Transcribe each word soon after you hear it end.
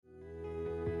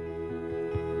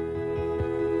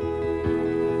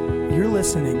You're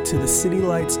listening to the City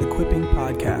Lights Equipping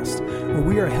Podcast, where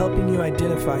we are helping you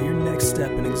identify your next step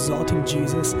in exalting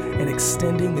Jesus and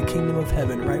extending the kingdom of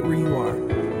heaven right where you are.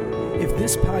 If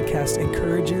this podcast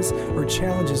encourages or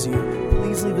challenges you,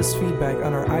 please leave us feedback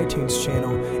on our iTunes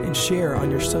channel and share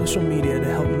on your social media to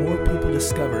help more people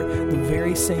discover the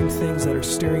very same things that are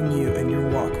stirring you in your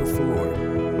walk with the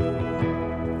Lord.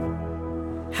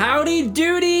 Howdy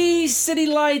doody, City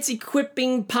Lights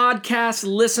Equipping Podcast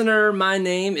listener. My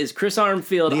name is Chris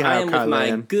Armfield. I am with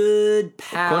my good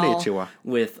pal Konnichiwa.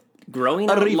 with growing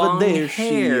out long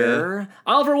hair,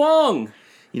 Oliver Wong.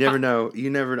 You never know.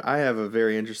 I have a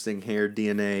very interesting hair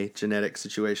DNA genetic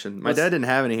situation. My dad didn't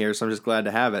have any hair, so I'm just glad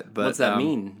to have it. But what's that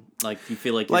mean? Like, you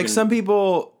feel like you're like some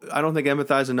people, I don't think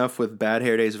empathize enough with bad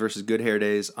hair days versus good hair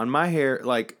days. On my hair,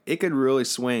 like, it could really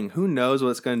swing. Who knows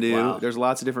what it's going to do? Wow. There's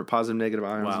lots of different positive, negative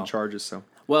ions and charges. So,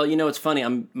 well, you know, it's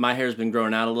funny. My hair's been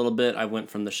growing out a little bit. I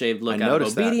went from the shaved look out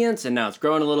of obedience, and now it's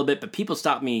growing a little bit. But people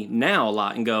stop me now a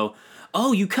lot and go,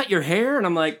 "Oh, you cut your hair?" And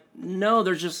I'm like, "No,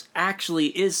 there's just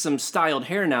actually is some styled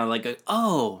hair now." Like,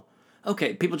 oh.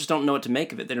 Okay, people just don't know what to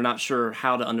make of it. They're not sure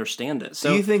how to understand it. So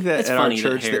do you think that at our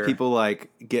church that people like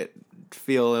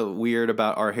feel weird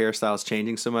about our hairstyles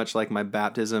changing so much? Like my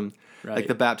baptism, like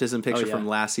the baptism picture from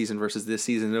last season versus this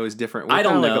season is always different. We're I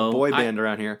don't know. Like a boy band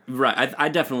around here, right? I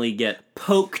definitely get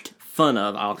poked fun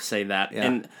of. I'll say that,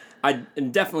 and I'm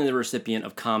definitely the recipient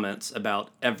of comments about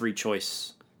every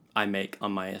choice I make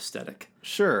on my aesthetic.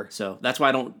 Sure. So that's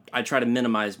why I try to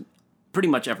minimize pretty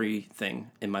much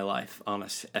everything in my life on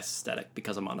aesthetic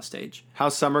because I'm on a stage.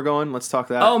 How's summer going? Let's talk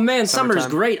that. Oh man, summer's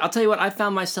great. I'll tell you what, I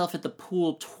found myself at the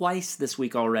pool twice this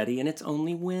week already, and it's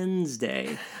only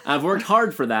Wednesday. I've worked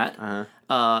hard for that.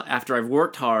 After I've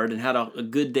worked hard and had a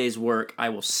good day's work, I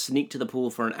will sneak to the pool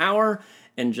for an hour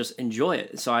and just enjoy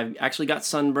it. So I actually got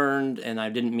sunburned, and I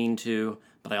didn't mean to,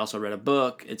 but I also read a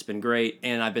book. It's been great,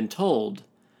 and I've been told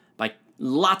by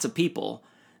lots of people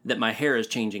that my hair is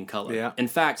changing color. Yeah. In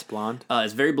fact, it's blonde.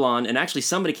 It's very blonde. And actually,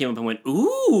 somebody came up and went,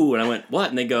 "Ooh!" And I went, "What?"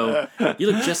 And they go,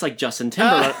 "You look just like Justin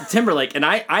Timberlake." And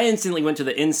I instantly went to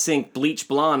the NSYNC bleach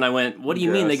blonde. I went, "What do you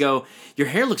mean?" They go, "Your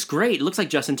hair looks great. It looks like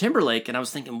Justin Timberlake." And I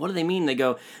was thinking, what do they mean? They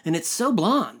go, "And it's so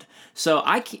blonde." So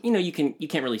you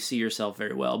can't really see yourself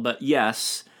very well. But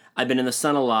yes, I've been in the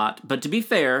sun a lot. But to be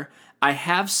fair, I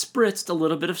have spritzed a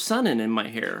little bit of sun in my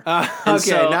hair. Okay,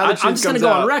 so now that I'm just going to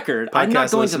go on record. I'm not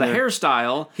going listener. to the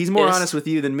hairstyle. He's more honest with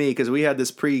you than me because we had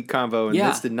this pre-convo and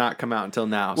this did not come out until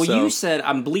now. Well, you said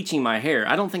I'm bleaching my hair.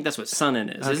 I don't think that's what sun in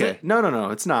is. Okay. Is it?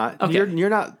 No, it's not. Okay. You're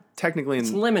not technically in...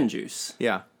 It's lemon juice.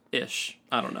 Yeah. Ish.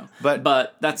 I don't know.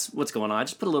 But that's what's going on. I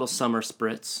just put a little summer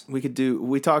spritz.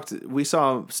 We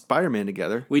saw Spider-Man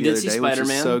together. We did see Spider-Man.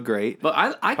 Which is so great. But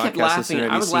I kept laughing.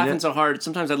 I was laughing so hard.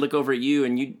 Sometimes I'd look over at you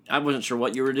and I wasn't sure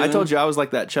what you were doing. I told you I was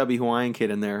like that chubby Hawaiian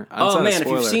kid in there. If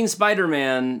you've seen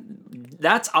Spider-Man,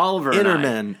 that's Oliver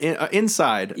and I.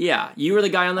 Inside. Yeah, you were the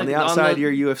guy on the outside.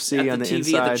 You're UFC on the TV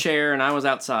inside. at the chair, and I was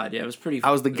outside. Yeah, it was pretty.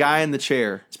 I was the guy in the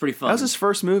chair. It's pretty fun. That was his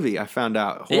first movie. I found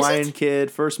out Hawaiian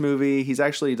kid, first movie. He's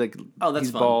actually like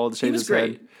he's fun. bald, shaves his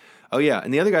head. Oh yeah,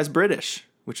 and the other guy's British,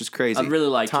 which is crazy. I really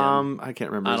like Tom. I can't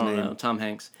remember his name. I don't know. Tom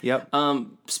Hanks. Yep.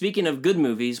 Speaking of good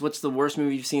movies, what's the worst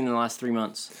movie you've seen in the last 3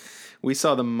 months? We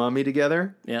saw The Mummy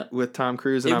together with Tom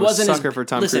Cruise, and I'm a sucker for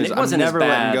Tom Cruise. I'm never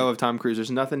letting go of Tom Cruise. There's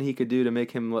nothing he could do to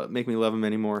make me love him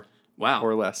anymore. Wow.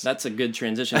 Or less. That's a good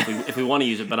transition if we want to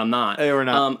use it, but I'm not. Hey, we're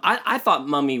not. I thought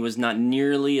Mummy was not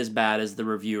nearly as bad as the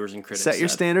reviewers and critics Set your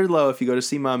said. standard low if you go to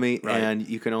see Mummy, and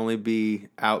you can only be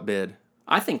outbid.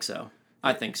 I think so.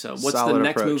 What's Solid the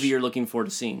next approach. movie you're looking forward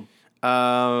to seeing?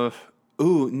 No,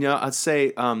 I'd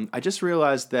say I just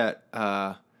realized that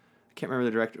I can't remember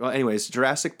the director. Well, anyways,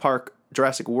 Jurassic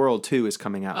World 2 is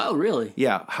coming out. Oh, really?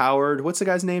 Yeah, Howard. What's the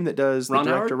guy's name that does the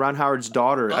director? Howard? Ron Howard's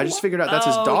daughter. I just figured out that's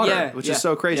his daughter, which is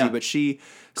so crazy. Yeah. But she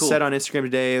said on Instagram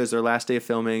today, it was their last day of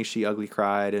filming. She ugly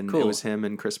cried, and it was him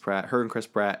and Chris Pratt,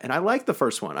 And I liked the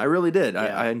first one. I really did.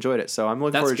 Yeah. I enjoyed it. So I'm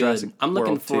looking forward to Jurassic World 2. I'm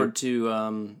looking forward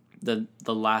to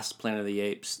the last Planet of the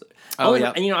Apes. Oh,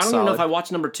 yeah. And I don't even know if I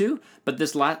watched number 2, but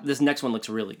this next one looks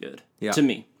really good to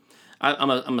me.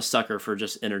 I'm a sucker for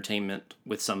just entertainment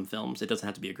with some films. It doesn't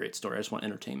have to be a great story. I just want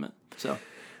entertainment. So that's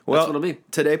what it'll be.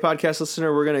 Today, podcast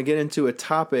listener, we're going to get into a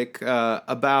topic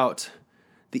about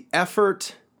the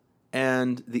effort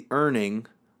and the earning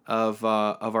of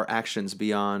our actions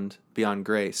beyond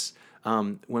grace.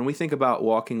 When we think about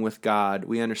walking with God,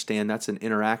 we understand that's an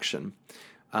interaction.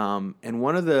 And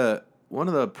one of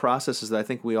the processes that I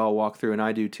think we all walk through, and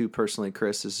I do too personally,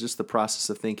 Chris, is just the process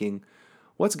of thinking,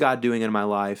 what's God doing in my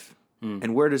life?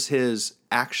 And where does his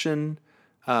action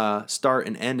start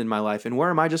and end in my life? And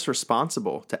where am I just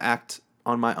responsible to act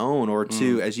on my own, or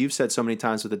to, as you've said so many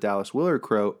times with the Dallas Willard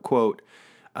quote,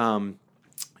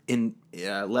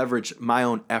 leverage my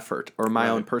own effort or my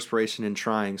own perspiration in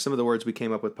trying. Some of the words we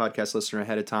came up with, podcast listener,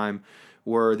 ahead of time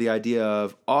were the idea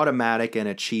of automatic and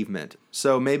achievement.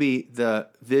 So maybe the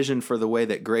vision for the way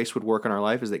that grace would work in our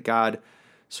life is that God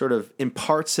sort of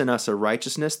imparts in us a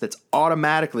righteousness that's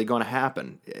automatically going to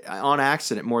happen on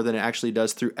accident more than it actually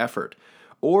does through effort.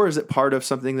 Or is it part of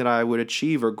something that I would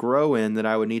achieve or grow in that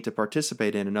I would need to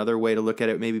participate in? Another way to look at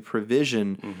it, maybe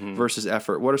provision versus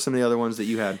effort. What are some of the other ones that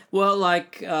you had? Well,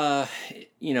 like,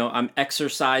 I'm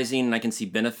exercising and I can see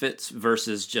benefits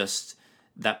versus just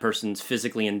that person's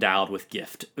physically endowed with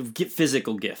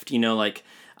physical gift. Like,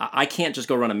 I can't just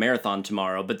go run a marathon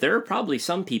tomorrow, but there are probably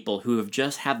some people who have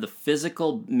just have the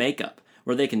physical makeup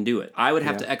where they can do it. I would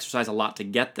have to exercise a lot to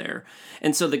get there.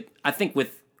 And so I think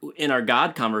in our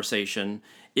God conversation,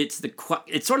 it's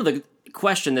sort of the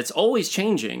question that's always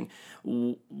changing.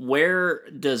 Where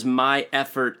does my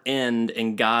effort end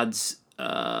and God's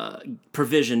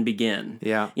provision begin?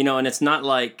 Yeah. And it's not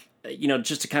like,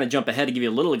 just to kind of jump ahead to give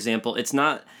you a little example, it's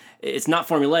not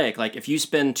formulaic. Like if you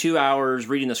spend 2 hours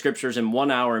reading the scriptures and 1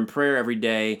 hour in prayer every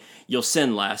day, you'll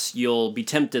sin less, you'll be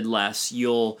tempted less,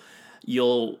 you'll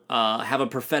have a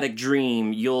prophetic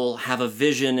dream, you'll have a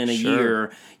vision in a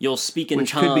year, you'll speak in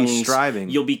tongues. Which could be striving.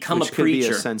 You'll become a preacher. Which could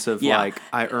be a sense of like,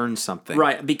 I earned something.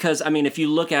 Right, because, if you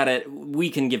look at it, we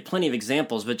can give plenty of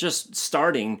examples, but just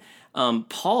starting,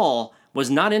 Paul was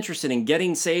not interested in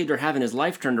getting saved or having his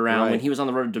life turned around when he was on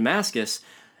the road to Damascus.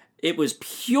 It was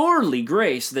purely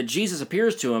grace that Jesus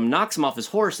appears to him, knocks him off his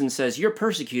horse, and says, "You're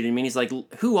persecuting me." And he's like,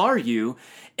 "Who are you?"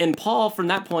 And Paul, from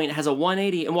that point, has a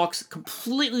 180 and walks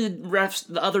completely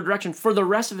the other direction for the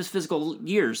rest of his physical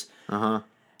years.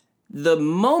 The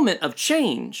moment of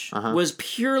change was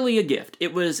purely a gift.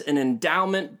 It was an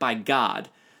endowment by God.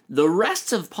 The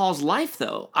rest of Paul's life,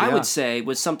 though, I would say,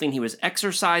 was something he was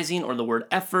exercising, or the word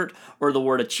effort, or the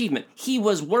word achievement. He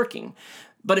was working.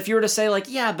 But if you were to say, like,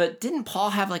 yeah, but didn't Paul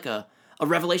have like a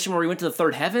revelation where he went to the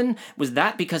third heaven? Was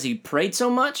that because he prayed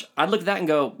so much? I'd look at that and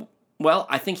go, well,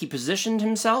 I think he positioned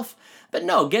himself. But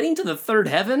no, getting to the third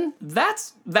heaven,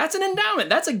 that's an endowment.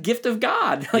 That's a gift of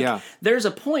God. There's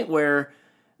a point where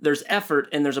there's effort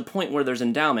and there's a point where there's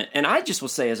endowment. And I just will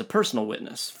say, as a personal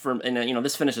witness,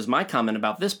 this finishes my comment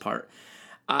about this part.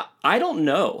 I don't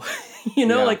know.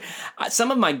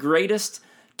 Some of my greatest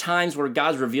times where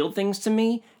God's revealed things to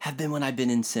me have been when I've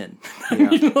been in sin.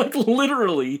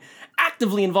 Literally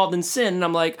actively involved in sin. And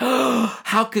I'm like, oh,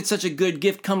 how could such a good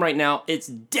gift come right now? It's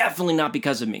definitely not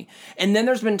because of me. And then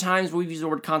there's been times where we've used the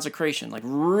word consecration, like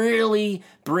really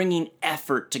bringing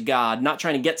effort to God, not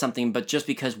trying to get something, but just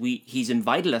because he's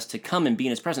invited us to come and be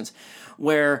in his presence,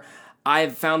 where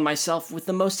I've found myself with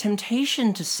the most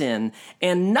temptation to sin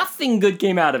and nothing good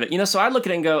came out of it. So I look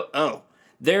at it and go, oh,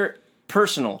 they're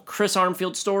personal Chris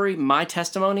Armfield story, my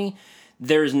testimony,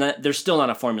 there's still not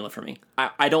a formula for me.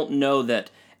 I don't know that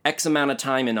X amount of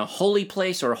time in a holy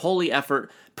place or a holy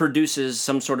effort produces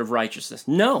some sort of righteousness.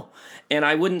 No. And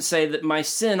I wouldn't say that my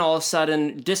sin all of a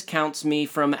sudden discounts me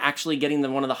from actually getting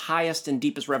one of the highest and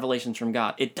deepest revelations from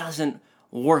God. It doesn't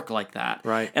work like that.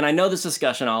 Right. And I know this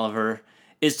discussion, Oliver,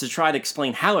 is to try to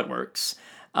explain how it works.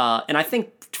 And I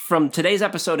think from today's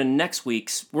episode and next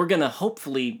week's, we're going to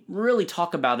hopefully really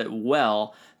talk about it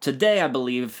well. Today, I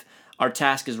believe our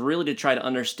task is really to try to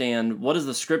understand what is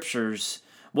the scriptures,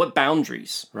 what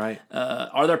boundaries. Right.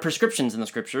 Are there prescriptions in the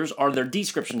scriptures? Are there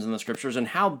descriptions in the scriptures? And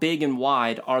how big and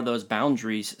wide are those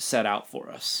boundaries set out for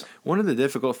us? One of the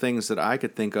difficult things that I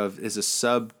could think of as a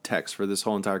subtext for this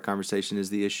whole entire conversation is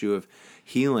the issue of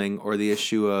healing or the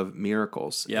issue of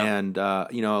miracles. Yep. And, a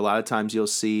lot of times you'll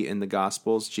see in the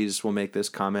Gospels, Jesus will make this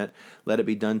comment, "Let it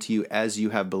be done to you as you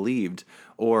have believed."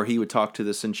 Or he would talk to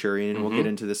the centurion, and we'll get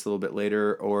into this a little bit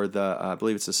later, or I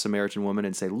believe it's a Samaritan woman,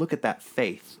 and say, "Look at that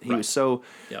faith." He was so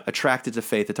attracted to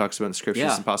faith. It talks about in the scriptures,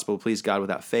 it's impossible to please God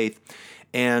without faith.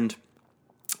 And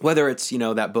whether it's,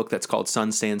 that book that's called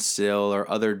Sun Stands Still or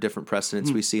other different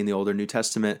precedents we see in the Old or New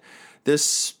Testament,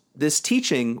 this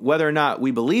teaching, whether or not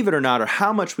we believe it or not, or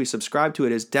how much we subscribe to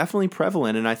it, is definitely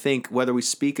prevalent. And I think whether we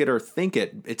speak it or think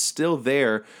it, it's still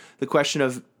there. The question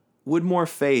of, would more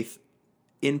faith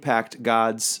impact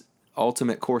God's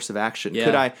ultimate course of action?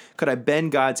 Yeah. Could I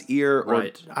bend God's ear, or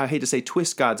right. I hate to say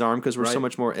twist God's arm, because we're right. so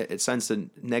much more, it tends to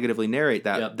negatively narrate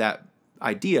that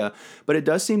idea, but it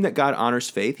does seem that God honors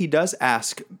faith. He does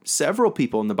ask several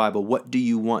people in the Bible, what do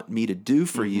you want me to do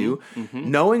for you?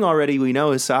 Knowing already, we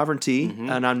know his sovereignty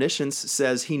and omniscience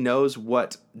says he knows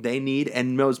what they need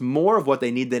and knows more of what they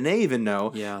need than they even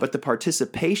know. Yeah. But the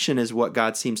participation is what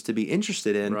God seems to be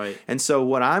interested in. Right. And so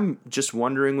what I'm just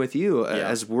wondering with you,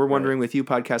 as we're wondering with you,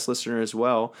 podcast listener, as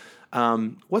well,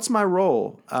 what's my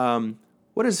role?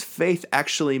 What does faith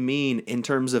actually mean in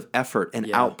terms of effort and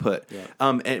output?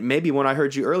 Yeah. And maybe when I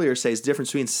heard you earlier say is the difference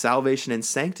between salvation and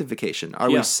sanctification.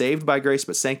 Are we saved by grace,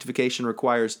 but sanctification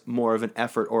requires more of an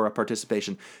effort or a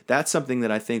participation? That's something that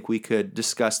I think we could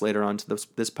discuss later on to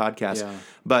this podcast. Yeah.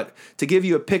 But to give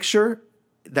you a picture,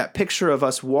 that picture of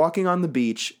us walking on the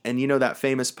beach, and you know that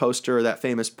famous poster or that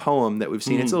famous poem that we've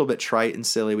seen, it's a little bit trite and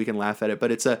silly. We can laugh at it, but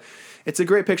it's a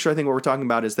great picture. I think what we're talking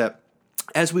about is that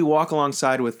as we walk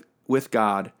alongside with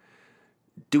God,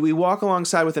 do we walk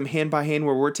alongside with him hand by hand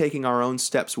where we're taking our own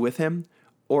steps with him?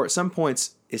 Or at some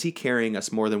points, is he carrying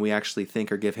us more than we actually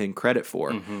think or give him credit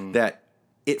for? That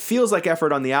it feels like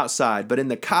effort on the outside, but in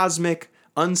the cosmic,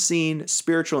 unseen,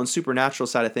 spiritual, and supernatural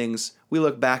side of things, we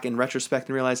look back in retrospect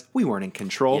and realize we weren't in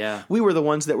control. Yeah. We were the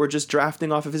ones that were just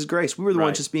drafting off of his grace. We were the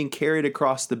ones just being carried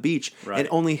across the beach. And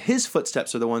only his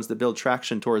footsteps are the ones that build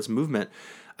traction towards movement.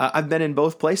 I've been in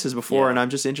both places before, and I'm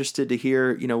just interested to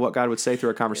hear, what God would say through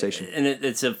a conversation. And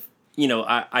it's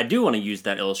I do want to use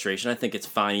that illustration. I think it's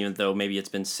fine, even though maybe it's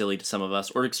been silly to some of us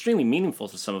or extremely meaningful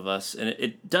to some of us, and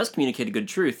it does communicate a good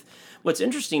truth. What's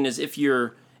interesting is if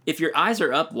your eyes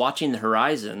are up watching the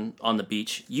horizon on the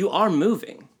beach, you are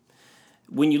moving.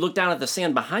 When you look down at the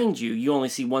sand behind you, you only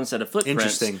see one set of footprints.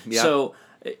 Interesting. Yeah. So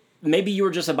maybe you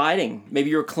were just abiding. Maybe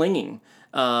you were clinging.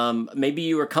 Maybe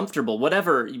you were comfortable,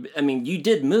 whatever. I mean, you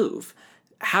did move.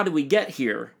 How did we get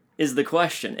here is the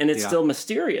question. And it's still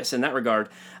mysterious in that regard.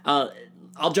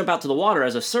 I'll jump out to the water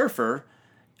as a surfer.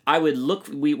 I would look,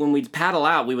 when we'd paddle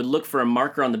out, we would look for a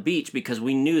marker on the beach because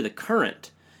we knew the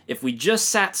current. If we just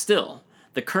sat still,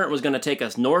 the current was going to take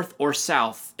us north or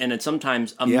south, and it's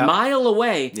sometimes a mile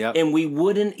away, and we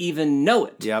wouldn't even know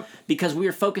it because we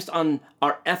were focused on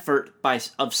our effort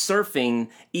of surfing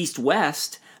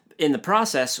east-west. In the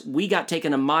process, we got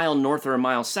taken a mile north or a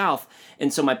mile south.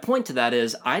 And so my point to that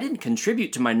is I didn't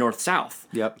contribute to my north-south.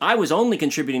 I was only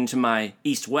contributing to my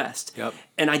east-west.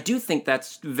 And I do think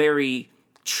that's very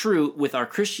true with our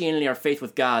Christianity, our faith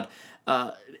with God.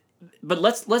 But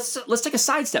let's take a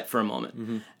sidestep for a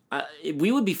moment.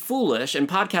 We would be foolish, and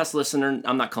podcast listener,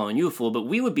 I'm not calling you a fool, but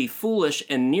we would be foolish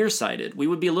and nearsighted. We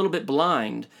would be a little bit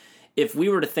blind if we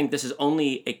were to think this is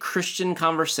only a Christian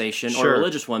conversation or a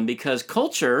religious one, because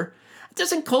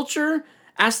doesn't culture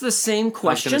ask the same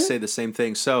question? I was going to say the same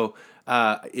thing. So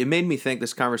it made me think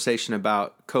this conversation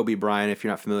about Kobe Bryant. If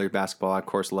you're not familiar with basketball, I, of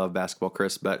course, love basketball,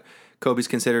 Chris, but Kobe's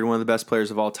considered one of the best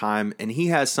players of all time, and he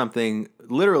has something,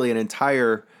 literally an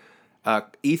entire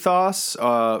ethos,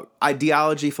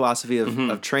 ideology, philosophy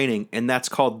of training, and that's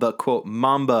called the, quote,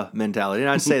 Mamba mentality.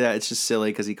 And I'd say that it's just silly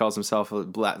because he calls himself the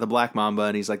Black Mamba,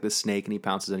 and he's like this snake, and he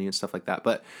pounces on you and stuff like that.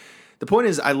 But the point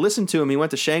is, I listened to him. He went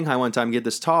to Shanghai one time to get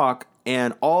this talk,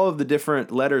 and all of the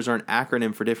different letters are an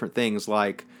acronym for different things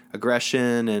like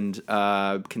aggression and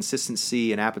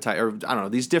consistency and appetite, or I don't know,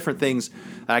 these different things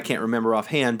that I can't remember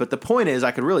offhand. But the point is, I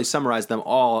could really summarize them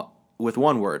all with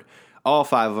one word. All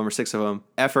 5 of them or 6 of them,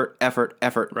 effort, effort,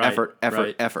 effort, effort,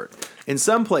 effort, effort. In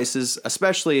some places,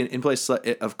 especially in places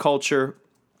of culture,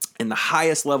 in the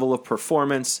highest level of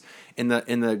performance, in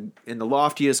the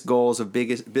loftiest goals of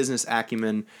biggest business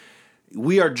acumen,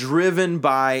 we are driven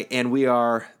by, and we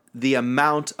are the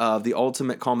amount of the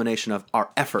ultimate culmination of our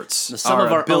efforts, the sum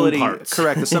of our ability, own parts.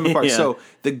 Correct, the sum of parts. So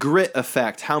the grit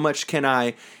effect. How much can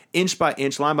I, inch by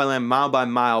inch, line by line, mile by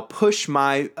mile, push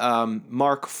my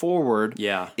mark forward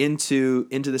into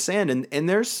the sand? And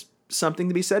there's something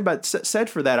to be said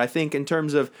for that. I think in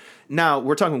terms of, now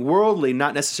we're talking worldly,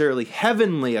 not necessarily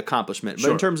heavenly accomplishment,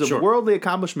 but in terms of worldly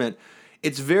accomplishment,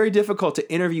 it's very difficult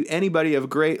to interview anybody of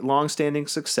great long-standing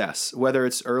success, whether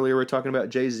it's earlier we're talking about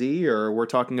Jay-Z, or we're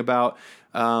talking about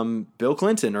Bill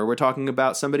Clinton, or we're talking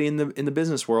about somebody in the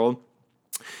business world.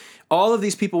 All of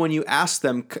these people, when you ask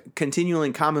them continually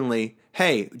and commonly,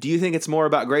 hey, do you think it's more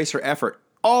about grace or effort?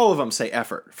 All of them say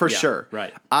effort, for sure.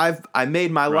 Right. I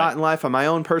made my lot in life. I'm my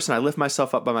own person. I lift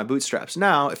myself up by my bootstraps.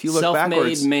 Now, if you look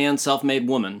backwards... Self-made man, self-made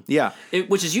woman. Yeah.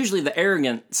 Which is usually the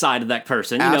arrogant side of that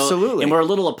person. You Absolutely. know, and we're a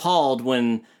little appalled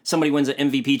when somebody wins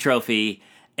an MVP trophy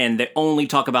and they only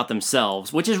talk about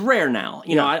themselves, which is rare now.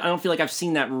 You know, I don't feel like I've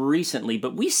seen that recently,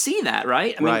 but we see that,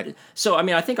 right? I mean, so,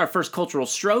 I think our first cultural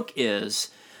stroke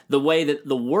is the way that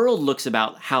the world looks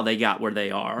about how they got where they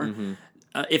are. Mm-hmm.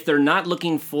 If they're not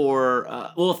looking for,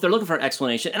 if they're looking for an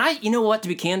explanation, and you know what, to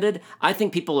be candid, I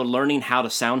think people are learning how to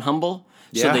sound humble.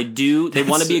 So Yeah. they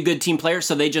want to be a good team player.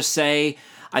 So they just say,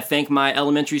 I thank my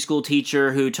elementary school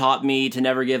teacher who taught me to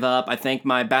never give up. I thank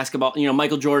my basketball,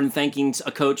 Michael Jordan thanking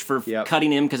a coach for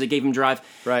cutting him because it gave him drive.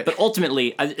 Right. But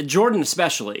ultimately, Jordan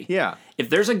especially, if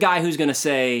there's a guy who's going to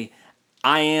say,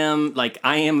 I am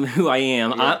who I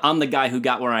am, I'm the guy who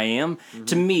got where I am,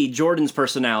 to me, Jordan's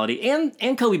personality,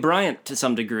 and Kobe Bryant to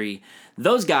some degree,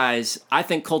 those guys, I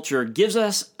think culture gives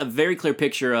us a very clear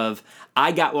picture of,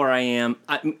 I got where I am.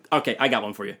 I got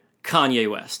one for you. Kanye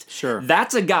West. Sure.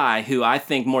 That's a guy who I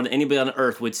think more than anybody on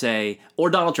earth would say, or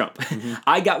Donald Trump,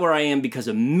 I got where I am because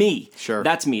of me. Sure.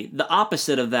 That's me. The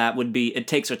opposite of that would be, it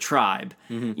takes a tribe.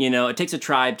 It takes a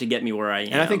tribe to get me where I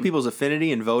am. And I think people's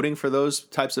affinity in voting for those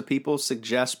types of people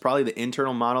suggests probably the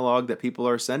internal monologue that people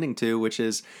are sending to, which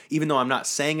is, even though I'm not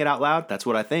saying it out loud, that's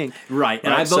what I think. Right.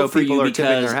 And I vote for you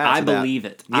because I believe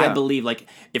it. Yeah. I believe, like,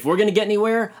 if we're going to get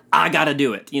anywhere, I got to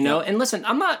do it, And listen,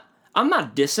 I'm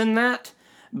not dissing that.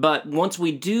 But once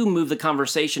we do move the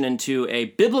conversation into a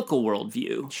biblical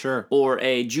worldview, sure, or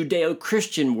a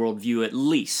Judeo-Christian worldview at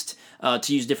least,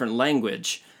 to use different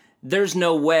language, there's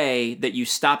no way that you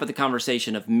stop at the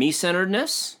conversation of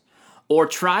me-centeredness or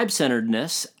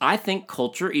tribe-centeredness. I think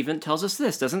culture even tells us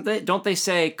this, doesn't they? Don't they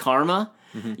say karma?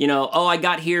 I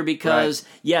got here because,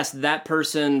 yes, that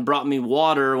person brought me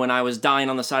water when I was dying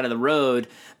on the side of the road,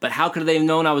 but how could they have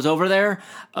known I was over there?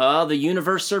 The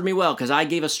universe served me well because I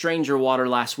gave a stranger water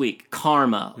last week.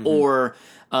 Karma. Or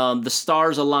the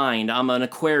stars aligned. I'm an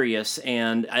Aquarius,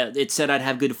 and it said I'd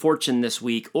have good fortune this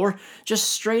week. Or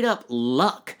just straight up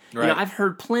luck. Right. I've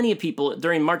heard plenty of people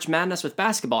during March Madness with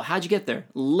basketball. How'd you get there?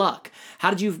 Luck.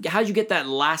 How'd you get that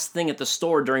last thing at the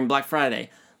store during Black Friday?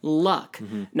 Luck.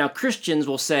 Now, Christians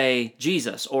will say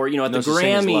Jesus, or at the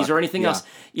Grammys or anything else.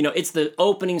 It's the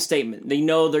opening statement. They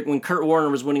know that when Kurt Warner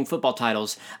was winning football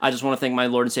titles, I just want to thank my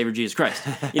Lord and Savior Jesus Christ.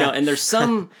 And there's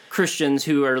some Christians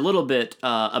who are a little bit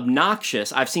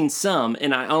obnoxious. I've seen some,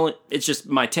 and it's just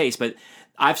my taste, but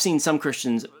I've seen some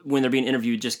Christians when they're being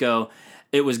interviewed just go,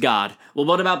 it was God. Well,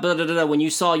 what about when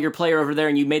you saw your player over there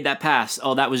and you made that pass?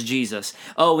 Oh, that was Jesus.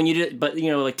 Oh, when you did, but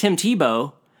like Tim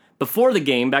Tebow, before the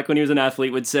game, back when he was an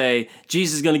athlete, would say,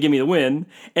 Jesus is going to give me the win.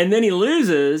 And then he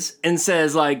loses and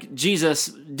says, like, Jesus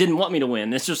didn't want me to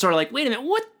win. It's just sort of like, wait a minute,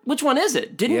 which one is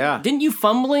it? Didn't you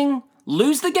fumbling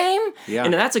lose the game? Yeah.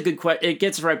 And that's a good question. It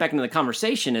gets right back into the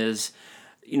conversation is,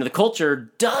 the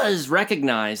culture does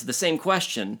recognize the same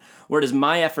question. Where does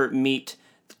my effort meet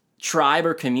tribe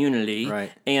or community?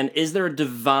 Right. And is there a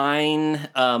divine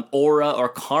aura or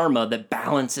karma that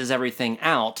balances everything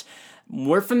out?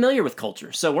 We're familiar with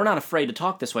culture, so we're not afraid to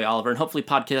talk this way, Oliver. And hopefully,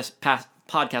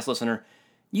 podcast listener,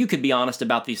 you could be honest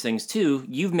about these things too.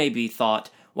 You've maybe thought,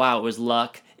 wow, it was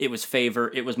luck, it was favor,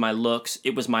 it was my looks,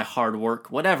 it was my hard work,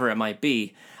 whatever it might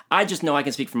be. I just know I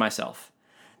can speak for myself.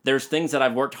 There's things that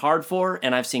I've worked hard for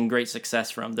and I've seen great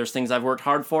success from. There's things I've worked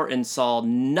hard for and saw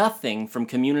nothing from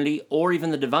community or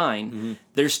even the divine.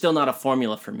 There's still not a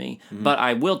formula for me. But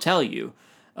I will tell you,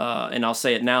 and I'll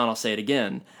say it now and I'll say it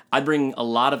again, I bring a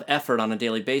lot of effort on a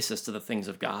daily basis to the things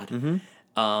of God.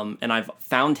 And I've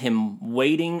found him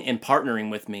waiting and partnering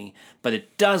with me, but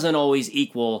it doesn't always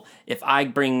equal if I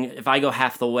go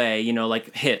half the way,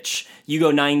 like Hitch, you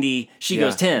go 90, she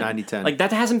goes 10. 90-10. Like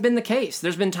that hasn't been the case.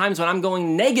 There's been times when I'm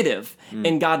going negative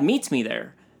and God meets me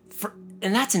there.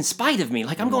 And that's in spite of me.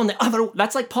 Like I'm going the other,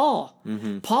 that's like Paul.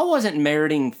 Paul wasn't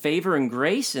meriting favor and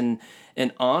grace and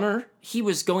honor. He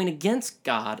was going against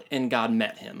God and God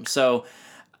met him. So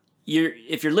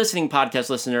if you're listening, podcast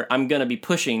listener, I'm going to be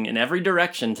pushing in every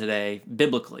direction today,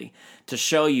 biblically, to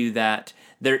show you that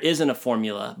there isn't a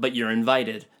formula, but you're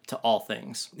invited to all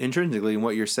things. Intrinsically, in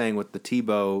what you're saying with the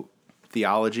Tebow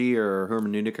theology or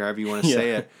hermeneutic, or however you want to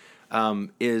say it,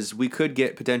 is we could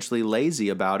get potentially lazy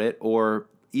about it, or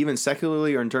even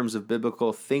secularly or in terms of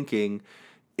biblical thinking,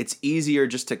 it's easier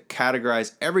just to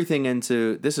categorize everything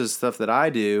into this is stuff that I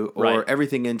do, or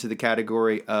everything into the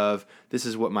category of this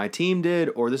is what my team did,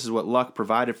 or this is what luck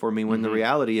provided for me, when the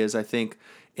reality is, I think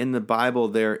in the Bible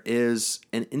there is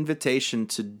an invitation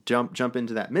to jump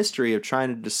into that mystery of trying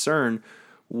to discern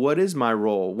what is my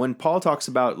role. When Paul talks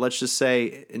about, let's just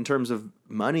say in terms of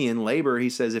money and labor, he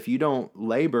says if you don't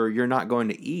labor, you're not going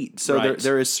to eat. So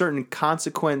there is certain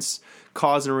consequence,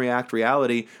 cause and react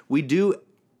reality. We do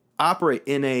operate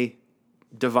in a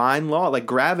divine law. Like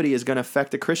gravity is going to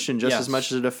affect a Christian just as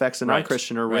much as it affects a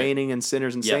non-Christian, or raining and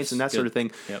sinners and saints and that sort of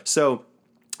thing. So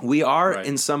we are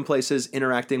in some places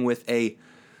interacting with a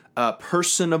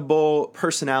personable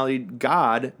personality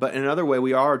God, but in another way,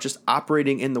 we are just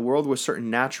operating in the world with certain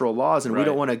natural laws, and we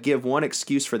don't want to give one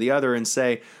excuse for the other and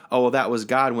say, oh, well, that was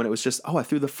God, when it was just, oh, I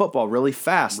threw the football really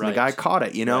fast and the guy caught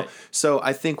it, you know? Right. So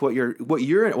I think what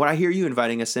I hear you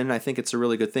inviting us in, and I think it's a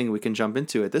really good thing we can jump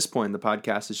into at this point in the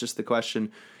podcast, is just the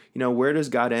question, you know, where does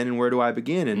God end and where do I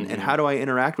begin? And how do I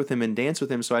interact with him and dance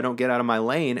with him so I don't get out of my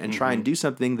lane and try and do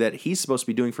something that he's supposed to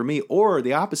be doing for me, or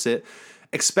the opposite,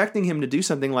 expecting him to do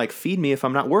something like feed me if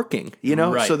I'm not working, you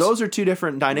know? Right. So those are two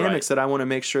different dynamics that I want to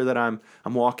make sure that I'm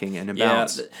walking in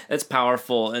balance. Yeah, that's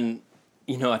powerful. And,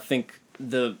 you know, I think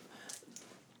there's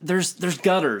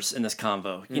gutters in this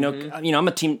convo. You know, I'm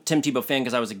a Tim Tebow fan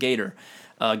because I was a Gator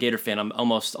fan. I'm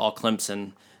almost all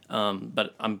Clemson.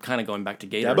 But I'm kind of going back to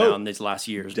Gator now in these last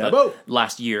years.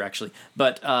 Last year, actually.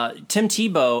 But Tim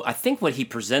Tebow, I think what he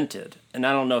presented, and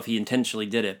I don't know if he intentionally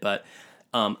did it, but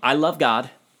I love God.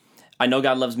 I know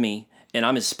God loves me, and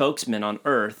I'm his spokesman on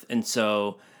earth. And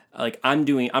so, like, I'm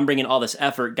bringing all this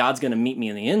effort. God's going to meet me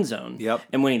in the end zone. Yep.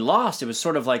 And when he lost, it was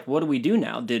sort of like, what do we do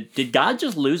now? Did God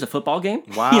just lose a football game?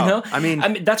 Wow. You know? I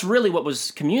mean, that's really what was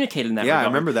communicated in that regard. I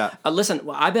remember that. Listen,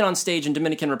 I've been on stage in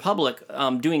Dominican Republic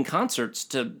doing concerts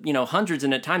to, you know, hundreds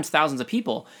and at times thousands of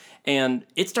people. And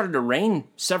it started to rain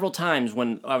several times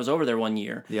when I was over there one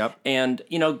year. Yep. And,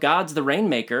 you know, God's the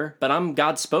rainmaker, but I'm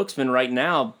God's spokesman right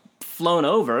now, flown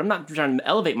over. I'm not trying to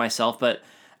elevate myself, but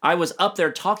I was up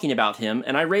there talking about him,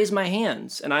 and I raised my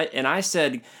hands, and I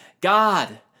said,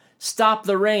 God, stop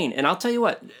the rain. And I'll tell you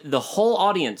what, the whole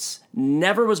audience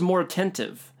never was more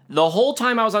attentive the whole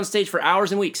time I was on stage for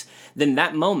hours and weeks than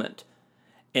that moment.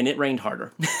 And it rained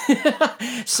harder.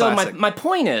 So my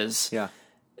point is,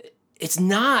 it's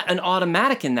not an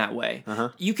automatic in that way.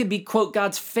 You could be, quote,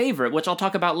 God's favorite, which I'll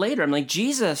talk about later. I'm like,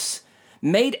 Jesus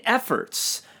made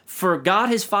efforts for God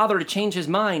his Father to change his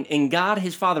mind, and God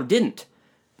his Father didn't.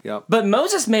 Yep. But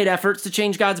Moses made efforts to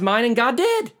change God's mind, and God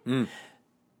did.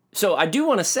 So I do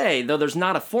want to say, though there's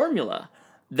not a formula,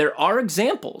 there are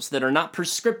examples that are not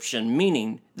prescription,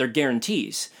 meaning they're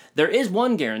guarantees. There is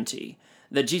one guarantee,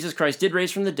 that Jesus Christ did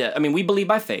raise from the dead. I mean, we believe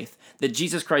by faith that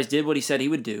Jesus Christ did what he said he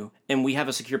would do, and we have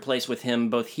a secure place with him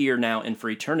both here, now, and for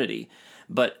eternity.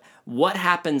 But what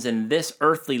happens in this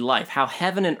earthly life, how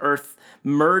heaven and earth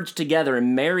merge together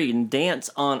and marry and dance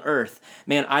on earth,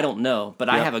 man, I don't know. But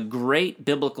I have a great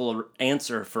biblical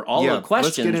answer for all the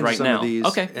questions right now.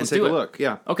 Okay, let's take a look.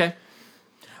 Yeah. Okay.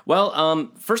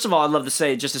 Well, first of all, I'd love to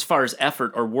say, just as far as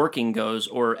effort or working goes,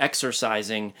 or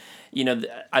exercising, you know,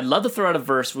 I'd love to throw out a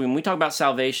verse. When we talk about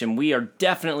salvation, we are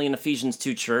definitely an Ephesians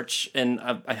 2 church, and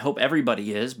I hope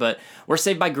everybody is, but we're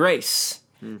saved by grace.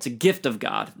 It's a gift of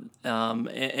God,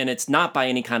 and it's not by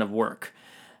any kind of work.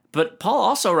 But Paul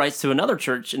also writes to another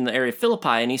church in the area of Philippi,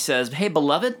 and he says, hey,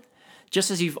 beloved, just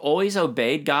as you've always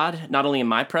obeyed God, not only in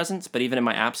my presence, but even in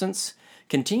my absence,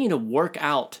 continue to work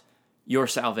out your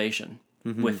salvation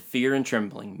with fear and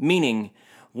trembling. Meaning,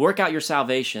 work out your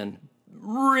salvation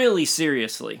really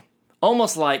seriously.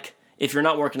 Almost like if you're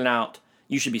not working it out,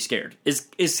 you should be scared, is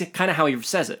kind of how he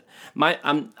says it.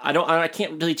 I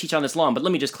can't really teach on this long, but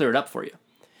let me just clear it up for you.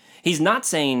 He's not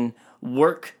saying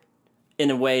work in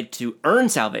a way to earn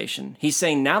salvation. He's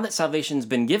saying now that salvation's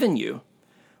been given you,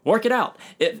 work it out.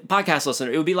 Podcast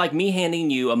listener, it would be like me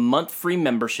handing you a month free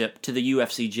membership to the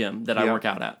UFC gym that I work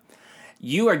out at.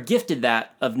 You are gifted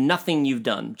that of nothing you've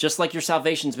done, just like your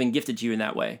salvation's been gifted to you in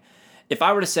that way. If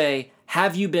I were to say,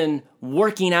 have you been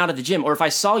working out at the gym? Or if I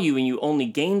saw you and you only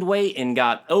gained weight and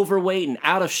got overweight and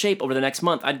out of shape over the next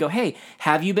month, I'd go, hey,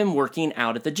 have you been working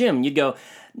out at the gym? You'd go,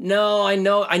 no, I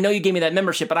know you gave me that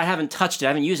membership, but I haven't touched it, I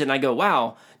haven't used it. And I go,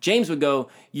 wow. James would go,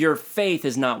 your faith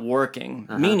is not working,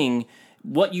 meaning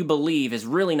what you believe is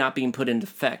really not being put into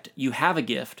effect. You have a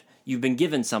gift, you've been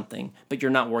given something, but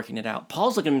you're not working it out.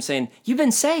 Paul's looking at him saying, you've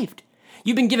been saved.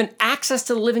 You've been given access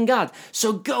to the living God.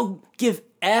 So go give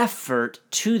effort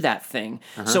to that thing.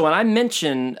 So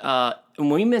when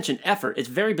we mention effort, it's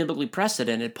very biblically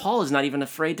precedented. Paul is not even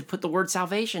afraid to put the word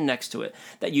salvation next to it.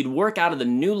 That you'd work out of the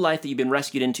new life that you've been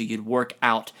rescued into, you'd work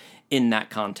out in that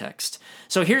context.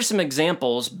 So here's some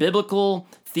examples, biblical,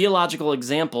 theological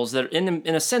examples that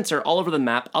in a sense are all over the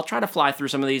map. I'll try to fly through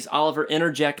some of these. Oliver,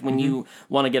 interject when you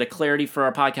want to get a clarity for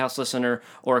our podcast listener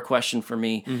or a question for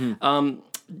me.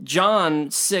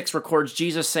 John 6 records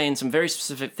Jesus saying some very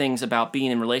specific things about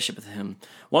being in relationship with him.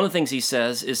 One of the things he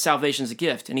says is salvation's a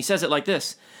gift. And he says it like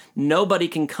this: nobody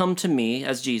can come to me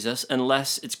as Jesus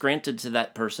unless it's granted to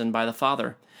that person by the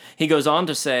Father. He goes on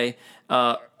to say,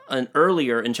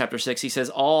 earlier in chapter 6, he says,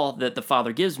 all that the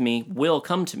Father gives me will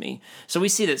come to me. So we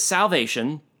see that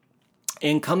salvation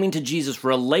and coming to Jesus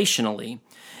relationally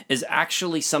is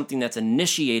actually something that's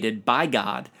initiated by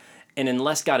God. And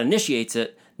unless God initiates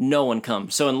it, no one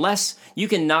comes. So unless you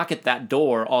can knock at that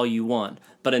door all you want,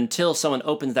 but until someone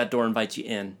opens that door and invites you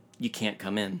in, you can't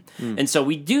come in. And so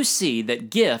we do see that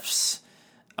gifts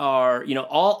are,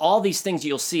 all these things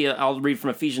you'll see, I'll read from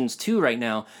Ephesians 2 right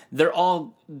now,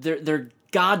 they're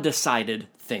God-decided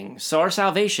things. So our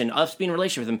salvation, us being in a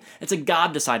relationship with Him, it's a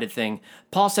God-decided thing.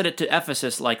 Paul said it to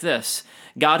Ephesus like this: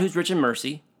 God, who's rich in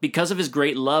mercy, because of His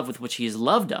great love with which He has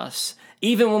loved us,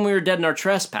 even when we were dead in our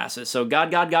trespasses. So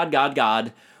God,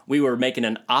 we were making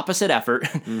an opposite effort,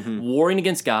 warring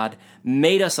against God,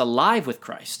 made us alive with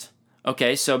Christ.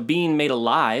 Okay, so being made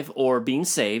alive or being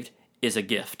saved is a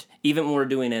gift, even when we're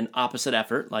doing an opposite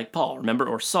effort, like Paul, remember,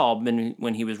 or Saul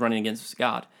when he was running against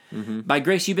God. By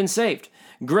grace you've been saved.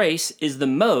 Grace is the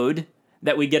mode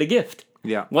that we get a gift.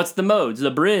 Yeah. What's the mode?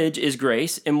 The bridge is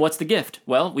grace, and what's the gift?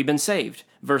 Well, we've been saved.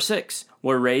 Verse 6,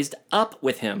 we're raised up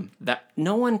with Him. That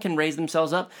no one can raise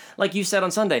themselves up. Like you said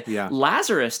on Sunday,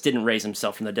 Lazarus didn't raise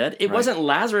himself from the dead. It wasn't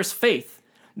Lazarus' faith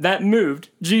that moved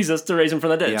Jesus to raise him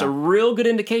from the dead. Yeah. It's a real good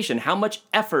indication how much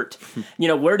effort,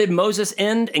 where did Moses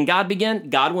end and God begin?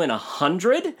 God went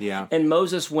 100, and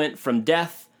Moses went from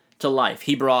death to life.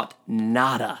 He brought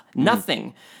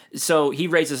nothing. So He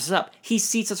raises us up. He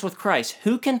seats us with Christ.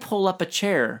 Who can pull up a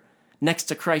chair next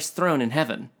to Christ's throne in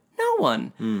heaven? No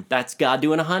one. That's God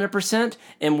doing 100%,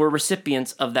 and we're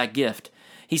recipients of that gift.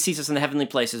 He sees us in the heavenly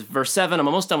places. Verse 7, I'm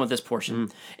almost done with this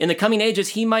portion. In the coming ages,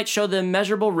 He might show the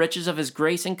immeasurable riches of His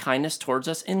grace and kindness towards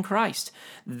us in Christ.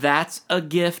 That's a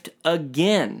gift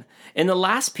again. In the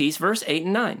last piece, verse 8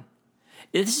 and 9.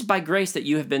 This is by grace that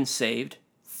you have been saved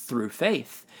through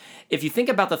faith. If you think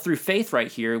about the through faith right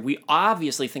here, we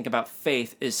obviously think about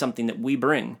faith as something that we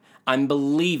bring. I'm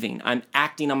believing. I'm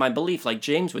acting on my belief, like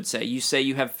James would say. You say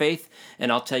you have faith,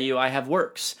 and I'll tell you I have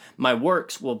works. My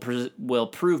works will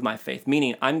prove my faith,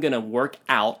 meaning I'm going to work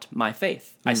out my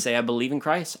faith. I say I believe in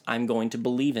Christ. I'm going to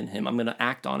believe in Him. I'm going to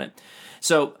act on it.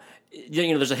 So,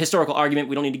 there's a historical argument.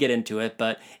 We don't need to get into it,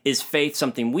 but is faith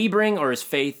something we bring, or is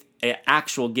faith an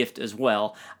actual gift as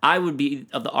well? I would be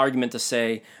of the argument to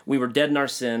say we were dead in our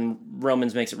sin.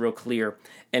 Romans makes it real clear,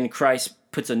 and Christ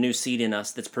puts a new seed in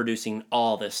us that's producing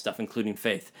all this stuff, including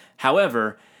faith.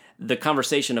 However, the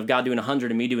conversation of God doing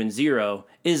 100 and me doing 0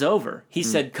 is over. He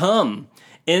said, come,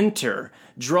 enter,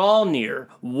 draw near,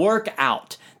 work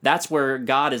out. That's where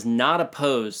God is not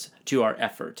opposed to our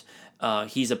effort.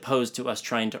 He's opposed to us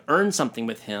trying to earn something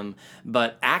with Him,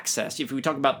 but access. If we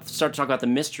start to talk about the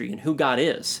mystery and who God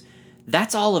is,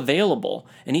 that's all available.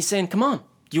 And He's saying, come on,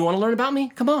 do you want to learn about me?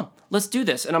 Come on, let's do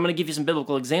this. And I'm going to give you some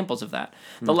biblical examples of that.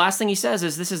 The last thing He says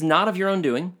is, this is not of your own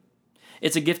doing.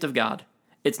 It's a gift of God.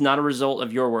 It's not a result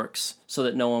of your works, so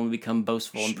that no one will become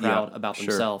boastful and proud about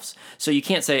themselves. So you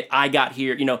can't say, I got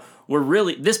here.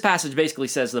 This passage basically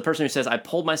says, the person who says, I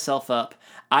pulled myself up,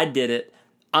 I did it,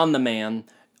 I'm the man.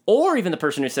 Or even the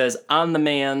person who says, I'm the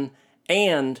man,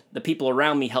 and the people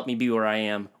around me help me be where I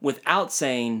am, without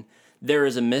saying there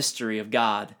is a mystery of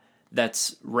God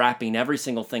that's wrapping every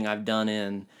single thing I've done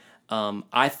in.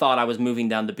 I thought I was moving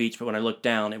down the beach, but when I looked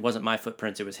down, it wasn't my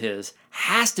footprints, it was His.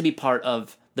 Has to be part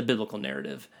of the biblical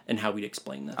narrative and how we'd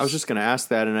explain this. I was just going to ask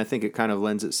that, and I think it kind of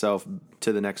lends itself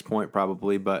to the next point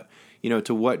probably, but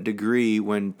to what degree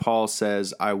when Paul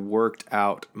says, I worked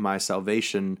out my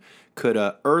salvation, could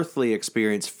a earthly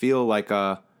experience feel like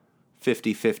a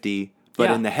 50-50, but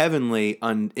in the heavenly,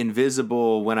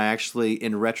 invisible, when I actually,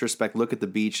 in retrospect, look at the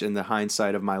beach in the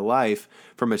hindsight of my life,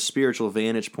 from a spiritual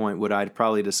vantage point, would I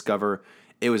probably discover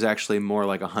it was actually more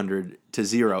like 100 to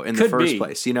 0 in the first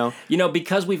place,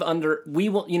 because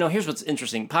here's what's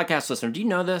interesting. Podcast listener, do you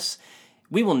know this?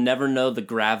 We will never know the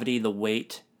gravity, the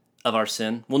weight of our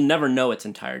sin. We'll never know its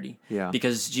entirety. Yeah.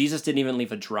 Because Jesus didn't even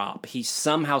leave a drop. He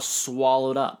somehow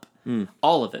swallowed up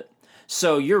all of it.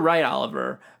 So you're right,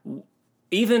 Oliver.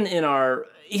 Even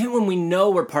when we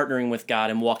know we're partnering with God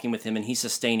and walking with Him and He's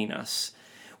sustaining us,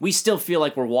 we still feel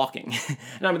like we're walking.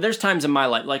 And there's times in my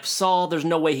life, like Saul, there's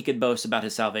no way he could boast about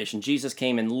his salvation. Jesus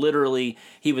came and literally,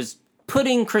 He was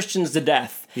putting Christians to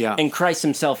death, and Christ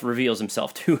Himself reveals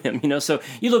Himself to him. So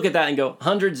you look at that and go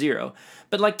 100, 0.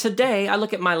 But like today, I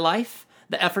look at my life,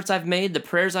 the efforts I've made, the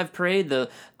prayers I've prayed,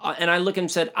 and I look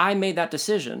and said, I made that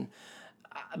decision.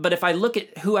 But if I look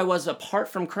at who I was apart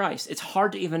from Christ, it's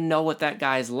hard to even know what that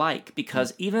guy is like,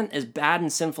 because even as bad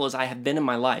and sinful as I have been in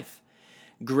my life,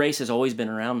 grace has always been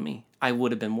around me. I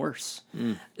would have been worse.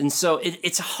 And so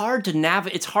it's hard to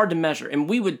navigate, it's hard to measure. And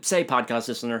we would say, podcast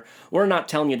listener, we're not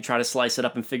telling you to try to slice it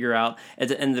up and figure out at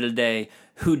the end of the day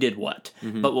who did what.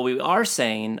 But what we are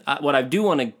saying, what I do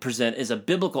want to present is a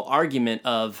biblical argument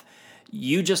of,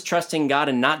 You just trusting God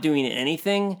and not doing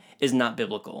anything is not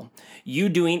biblical. You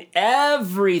doing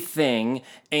everything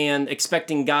and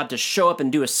expecting God to show up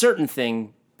and do a certain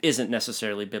thing isn't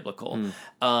necessarily biblical.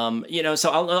 So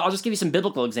I'll just give you some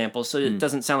biblical examples so it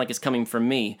doesn't sound like it's coming from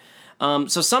me. So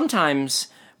sometimes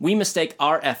we mistake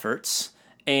our efforts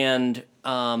and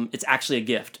it's actually a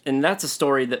gift. And that's a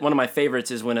story that one of my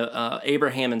favorites is when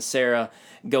Abraham and Sarah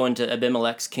go into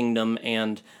Abimelech's kingdom,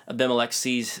 and Abimelech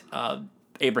sees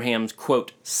Abraham's,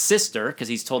 quote, sister, because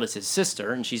he's told it's his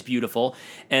sister, and she's beautiful.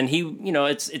 And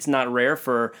it's not rare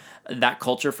for that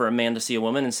culture for a man to see a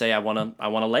woman and say, I want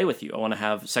to lay with you. I want to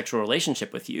have sexual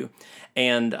relationship with you.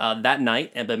 And that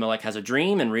night, Abimelech has a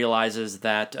dream and realizes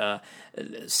that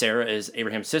Sarah is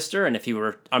Abraham's sister, and if he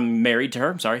were married to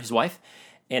her, his wife,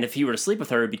 and if he were to sleep with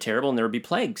her, it would be terrible, and there would be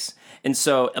plagues. And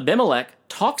so Abimelech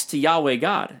talks to Yahweh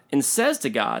God and says to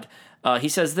God, he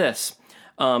says this,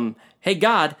 hey,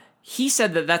 God, he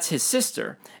said that that's his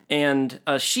sister, and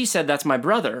she said that's my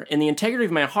brother. In the integrity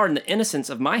of my heart and the innocence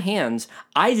of my hands,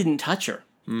 I didn't touch her.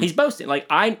 He's boasting.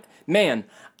 I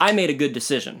made a good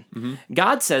decision.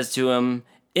 God says to him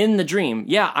in the dream,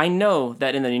 yeah, I know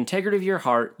that in the integrity of your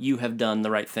heart, you have done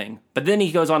the right thing. But then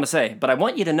he goes on to say, but I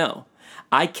want you to know,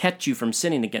 I kept you from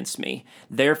sinning against me.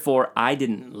 Therefore, I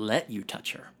didn't let you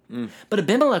touch her. But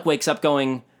Abimelech wakes up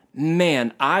going,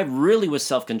 man, I really was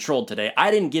self-controlled today. I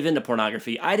didn't give in to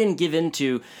pornography. I didn't give in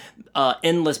to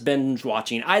endless binge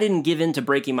watching. I didn't give in to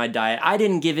breaking my diet. I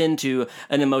didn't give in to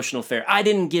an emotional affair. I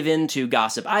didn't give in to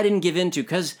gossip. I didn't give in to,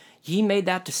 because he made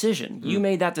that decision. You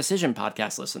made that decision,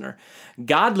 podcast listener.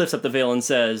 God lifts up the veil and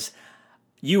says,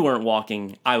 you weren't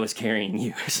walking, I was carrying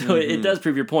you. So it does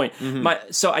prove your point.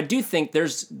 So I do think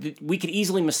we could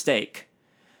easily mistake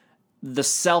the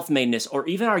self-madeness or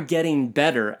even our getting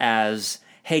better as,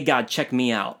 hey, God, check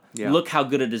me out. Yeah. Look how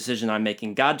good a decision I'm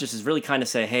making. God just is really kind of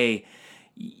say, hey,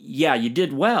 yeah, you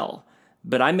did well,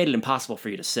 but I made it impossible for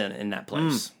you to sin in that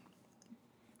place.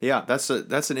 Yeah, that's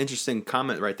an interesting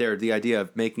comment right there. The idea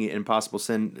of making it impossible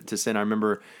to sin. I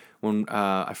remember when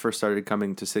I first started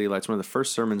coming to City Lights, one of the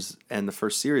first sermons and the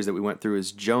first series that we went through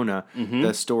is Jonah,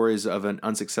 the stories of an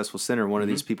unsuccessful sinner. One of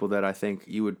these people that I think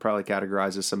you would probably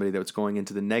categorize as somebody that's going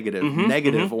into the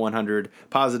negative 100,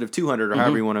 positive 200, or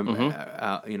however you want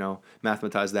to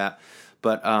mathematize that.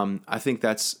 But I think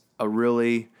that's a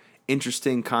really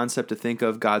interesting concept to think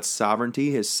of, God's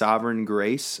sovereignty, his sovereign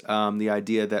grace, the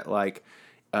idea that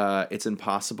it's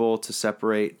impossible to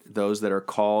separate those that are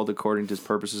called according to his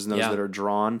purposes and those that are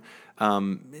drawn.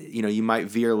 You might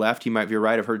veer left, you might veer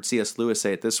right. I've heard C.S. Lewis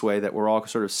say it this way, that we're all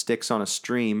sort of sticks on a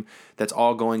stream that's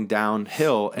all going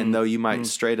downhill. And though you might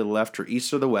stray to the left or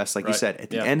east or the west, like you said,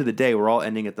 at the end of the day, we're all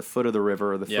ending at the foot of the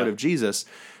river or the foot of Jesus.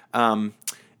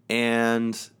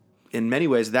 And in many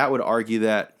ways, that would argue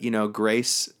that,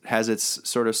 grace has its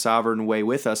sort of sovereign way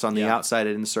with us on the outside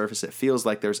and in the surface. It feels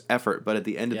like there's effort, but at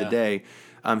the end of the day,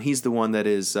 he's the one that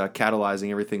is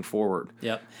catalyzing everything forward.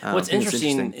 Yep. What's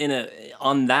interesting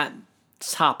on that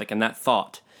topic and that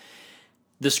thought,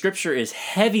 the scripture is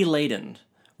heavy laden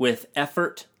with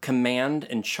effort, command,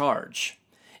 and charge.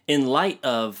 In light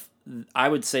of, I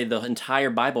would say, the entire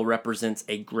Bible represents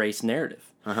a grace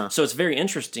narrative. So it's very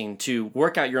interesting to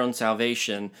work out your own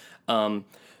salvation,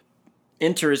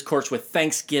 enter his courts with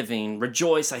thanksgiving,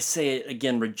 rejoice, I say it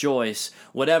again, rejoice.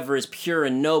 Whatever is pure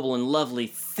and noble and lovely,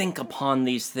 think upon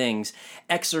these things.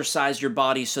 Exercise your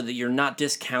body so that you're not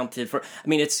discounted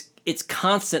it's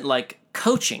constant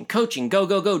coaching,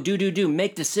 go, do,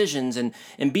 make decisions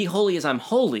and be holy as I'm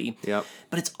holy. Yep.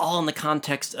 But it's all in the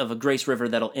context of a grace river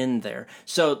that'll end there.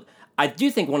 So I do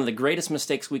think one of the greatest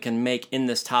mistakes we can make in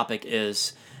this topic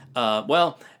is,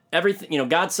 everything,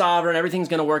 God's sovereign, everything's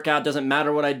going to work out, doesn't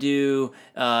matter what I do,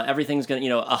 everything's going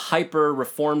to, a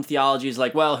hyper-reformed theology is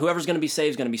like, well, whoever's going to be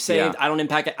saved is going to be saved, I don't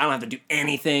impact it, I don't have to do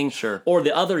anything. Sure. Or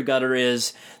the other gutter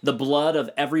is the blood of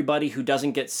everybody who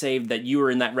doesn't get saved that you were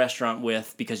in that restaurant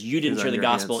with because you didn't share the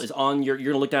gospel is on you're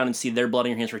going to look down and see their blood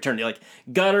on your hands for eternity. Like,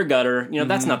 gutter,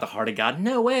 that's not the heart of God.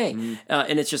 No way.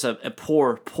 And it's just a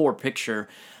poor picture.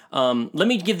 Let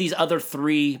me give these other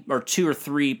two or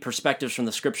three perspectives from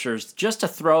the scriptures just to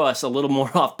throw us a little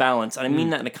more off balance. And I mean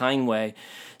that in a kind way.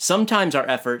 Sometimes our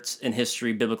efforts in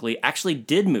history biblically actually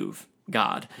did move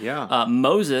God. Yeah.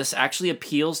 Moses actually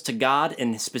appeals to God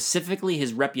and specifically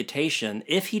his reputation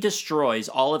if he destroys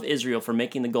all of Israel for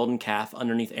making the golden calf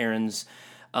underneath Aaron's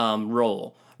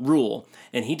rule.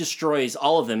 And he destroys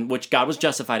all of them, which God was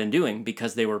justified in doing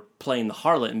because they were playing the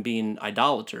harlot and being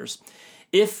idolaters.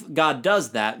 if God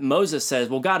does that, Moses says,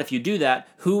 well, God, if you do that,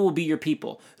 who will be your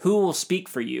people? Who will speak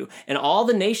for you? And all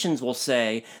the nations will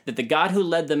say that the God who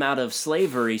led them out of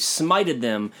slavery smited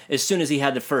them as soon as he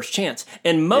had the first chance.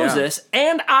 And Moses,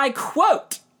 and I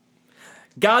quote,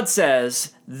 God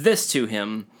says this to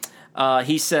him.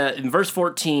 He said in verse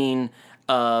 14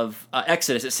 of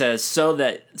Exodus, it says,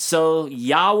 so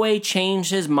Yahweh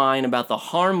changed his mind about the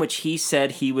harm which he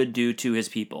said he would do to his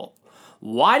people.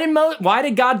 Why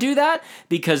did God do that?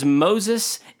 Because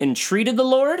Moses entreated the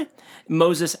Lord.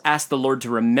 Moses asked the Lord to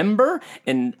remember,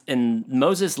 and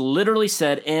Moses literally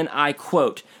said, and I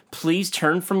quote, please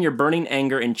turn from your burning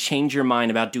anger and change your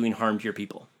mind about doing harm to your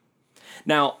people.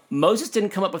 Now, Moses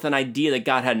didn't come up with an idea that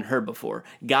God hadn't heard before.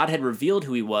 God had revealed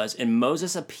who he was, and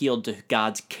Moses appealed to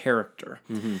God's character.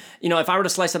 Mm-hmm. You know, if I were to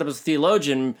slice that up as a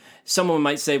theologian, someone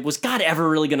might say, was God ever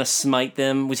really going to smite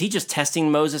them? Was he just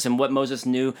testing Moses and what Moses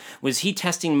knew? Was he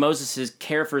testing Moses'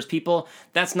 care for his people?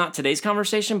 That's not today's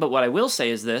conversation, but what I will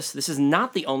say is this is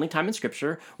not the only time in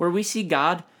Scripture where we see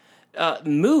God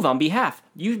move on behalf.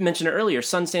 You mentioned it earlier,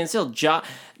 sun stand still.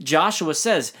 Joshua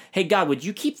says, hey, God, would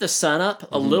you keep the sun up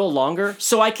a little longer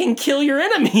so I can kill your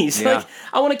enemies? Yeah. Like,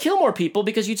 I want to kill more people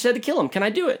because you said to kill them. Can I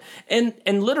do it?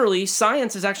 And literally,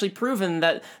 science has actually proven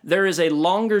that there is a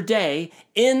longer day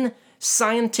in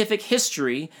scientific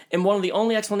history, and one of the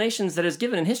only explanations that is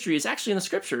given in history is actually in the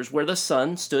Scriptures, where the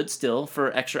sun stood still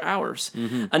for extra hours.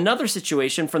 Mm-hmm. Another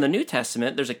situation from the New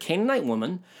Testament, there's a Canaanite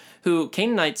woman who,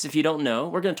 Canaanites, if you don't know,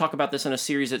 we're going to talk about this in a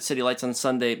series at City Lights on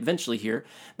Sunday eventually here,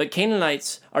 but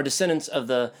Canaanites are descendants of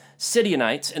the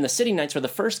Sidonites, and the Sidonites are the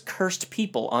first cursed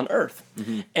people on earth.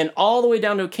 Mm-hmm. And all the way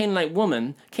down to a Canaanite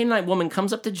woman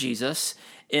comes up to Jesus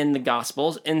in the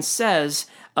Gospels and says,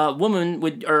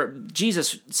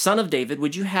 Jesus, son of David,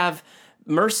 would you have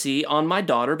mercy on my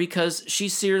daughter because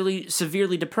she's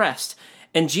severely depressed?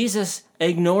 And Jesus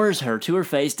ignores her to her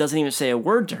face, doesn't even say a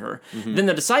word to her. Mm-hmm. Then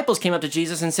the disciples came up to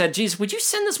Jesus and said, Jesus, would you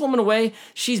send this woman away?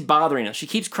 She's bothering us. She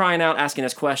keeps crying out, asking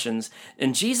us questions.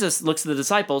 And Jesus looks at the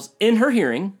disciples in her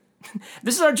hearing.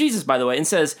 This is our Jesus, by the way, and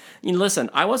says, listen,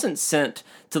 I wasn't sent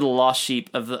to the lost sheep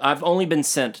I've only been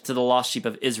sent to the lost sheep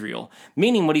of Israel.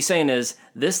 Meaning what he's saying is,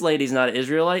 this lady's not an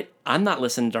Israelite. I'm not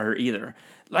listening to her either.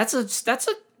 That's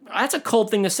a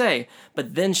cold thing to say.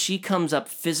 But then she comes up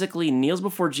physically, kneels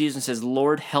before Jesus and says,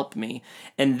 Lord, help me.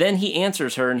 And then he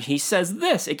answers her and he says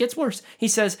this. It gets worse. He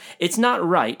says, it's not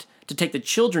right to take the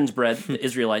children's bread, the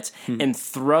Israelites, and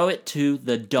throw it to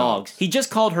the dogs. He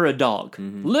just called her a dog.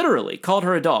 Mm-hmm. Literally called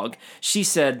her a dog. She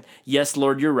said, yes,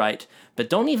 Lord, you're right. But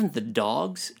don't even the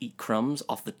dogs eat crumbs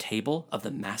off the table of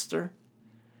the master?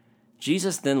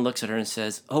 Jesus then looks at her and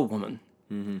says, oh, woman,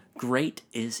 great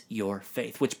is your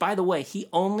faith. Which, by the way, he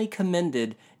only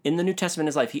commended in the New Testament in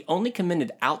his life. He only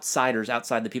commended outsiders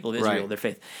outside the people of Israel, their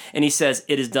faith. And he says,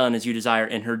 it is done as you desire,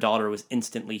 and her daughter was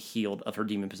instantly healed of her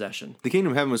demon possession. The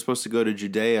kingdom of heaven was supposed to go to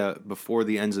Judea before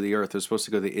the ends of the earth. It was supposed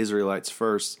to go to the Israelites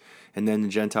first, and then the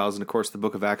Gentiles. And of course, the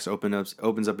book of Acts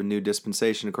opens up a new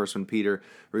dispensation. Of course, when Peter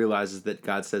realizes that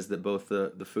God says that both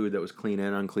the food that was clean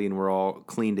and unclean were all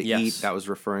clean to eat, that was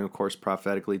referring, of course,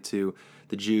 prophetically to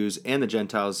the Jews and the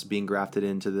Gentiles being grafted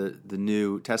into the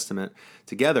New Testament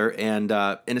together. And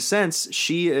in a sense,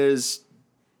 she is,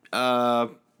 what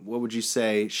would you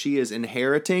say? She is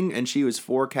inheriting, and she was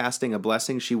forecasting a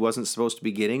blessing she wasn't supposed to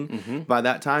be getting by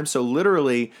that time. So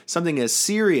literally, something as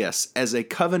serious as a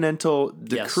covenantal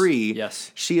decree,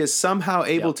 she is somehow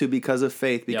able to, because of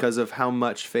faith, because of how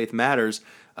much faith matters,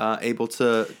 able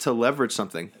to leverage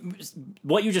something.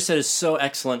 What you just said is so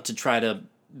excellent to try to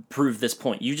prove this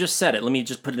point. You just said it. Let me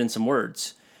just put it in some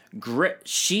words.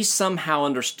 She somehow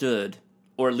understood,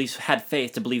 or at least had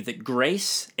faith to believe, that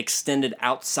grace extended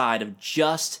outside of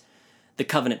just the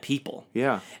covenant people.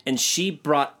 Yeah. And she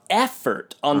brought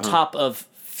effort on top of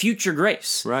future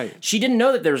grace. Right. She didn't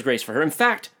know that there was grace for her. In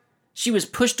fact, she was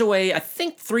pushed away, I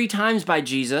think, 3 times by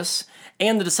Jesus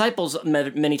and the disciples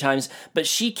many times, but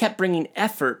she kept bringing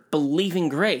effort, believing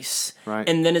grace,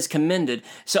 and then is commended.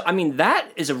 So, I mean,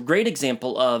 that is a great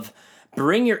example of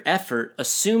bring your effort,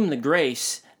 assume the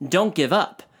grace, don't give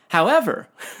up. However,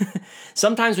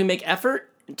 sometimes we make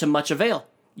effort to much avail.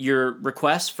 Your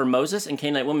request for Moses and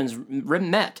Canaanite woman's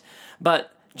met,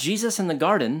 but Jesus in the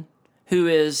garden, who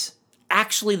is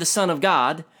actually the Son of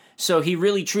God, so he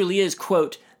really truly is,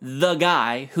 quote, the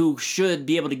guy who should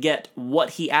be able to get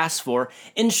what he asked for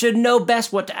and should know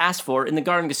best what to ask for in the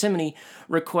Garden of Gethsemane,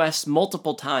 requests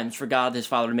multiple times for God, his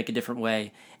Father, to make a different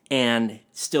way, and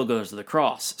still goes to the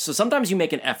cross. So sometimes you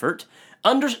make an effort.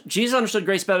 Jesus understood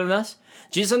grace better than us.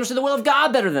 Jesus understood the will of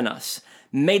God better than us.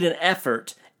 Made an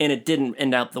effort, and it didn't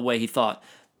end out the way he thought.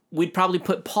 We'd probably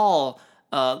put Paul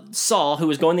Saul, who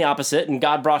was going the opposite, and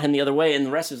God brought him the other way, and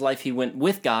the rest of his life he went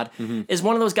with God, is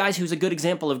one of those guys who's a good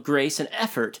example of grace and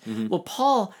effort. Well,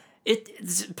 Paul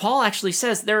actually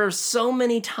says, there are so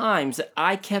many times that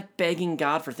I kept begging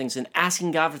God for things and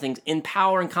asking God for things in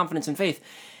power and confidence and faith,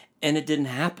 and it didn't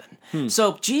happen.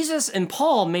 So Jesus and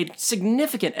Paul made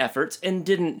significant efforts and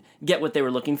didn't get what they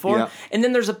were looking for. Yeah. And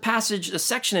then there's a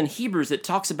section in Hebrews that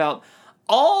talks about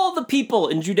all the people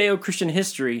in Judeo-Christian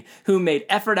history who made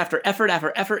effort after effort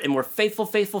after effort and were faithful.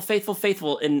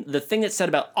 And the thing that's said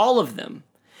about all of them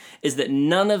is that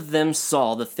none of them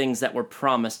saw the things that were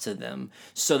promised to them.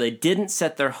 So they didn't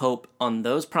set their hope on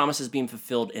those promises being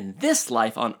fulfilled in this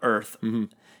life on earth.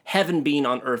 Heaven being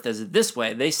on earth as this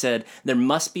way. They said there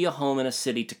must be a home in a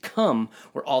city to come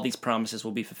where all these promises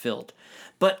will be fulfilled.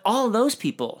 But all of those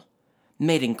people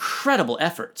made incredible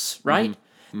efforts, right?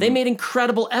 They made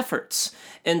incredible efforts.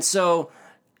 And so,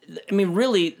 I mean,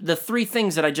 really, the three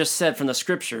things that I just said from the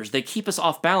scriptures, they keep us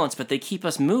off balance, but they keep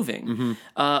us moving.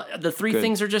 The three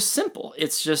things are just simple.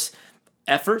 It's just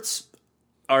efforts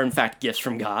are, in fact, gifts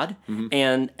from God,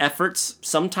 and efforts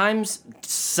sometimes,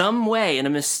 some way, in a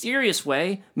mysterious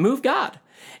way, move God.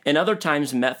 And other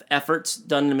times, efforts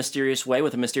done in a mysterious way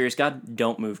with a mysterious God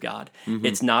don't move God.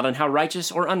 It's not on how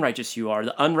righteous or unrighteous you are.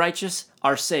 The unrighteous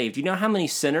are saved. You know how many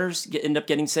sinners end up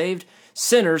getting saved?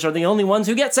 Sinners are the only ones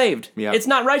who get saved. Yeah. It's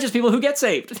not righteous people who get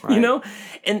saved, Right. you know?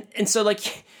 And so,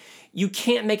 like, you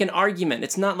can't make an argument.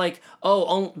 It's not like,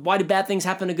 why do bad things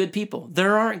happen to good people?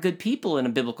 There aren't good people in a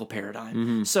biblical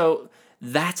paradigm. So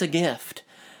that's a gift.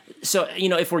 So, you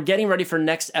know, if we're getting ready for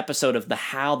next episode of the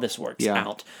how this works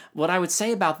out, what I would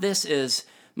say about this is,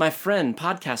 my friend,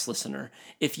 podcast listener,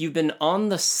 if you've been on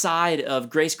the side of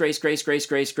grace,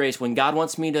 when God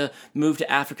wants me to move to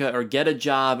Africa or get a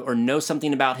job or know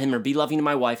something about him or be loving to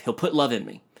my wife, he'll put love in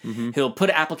me. He'll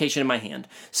put an application in my hand.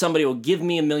 Somebody will give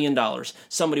me $1 million.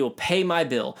 Somebody will pay my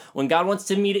bill. When God wants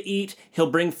me to eat,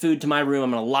 he'll bring food to my room.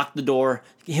 I'm going to lock the door.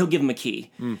 He'll give him a key.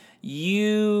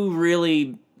 You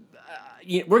really...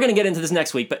 we're going to get into this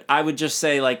next week, but I would just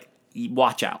say, like,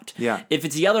 watch out. Yeah. If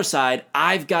it's the other side,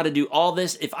 I've got to do all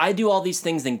this. If I do all these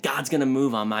things, then God's going to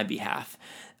move on my behalf.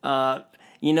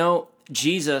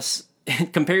 Jesus,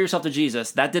 compare yourself to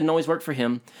Jesus. That didn't always work for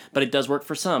him, but it does work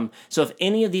for some. So if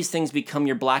any of these things become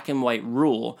your black and white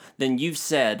rule, then you've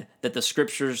said that the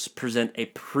scriptures present a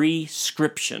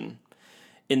prescription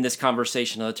in this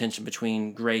conversation of the tension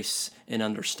between grace and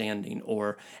understanding,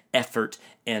 or effort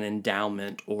and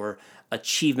endowment, or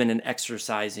achievement and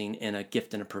exercising, and a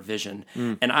gift and a provision.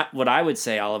 And what I would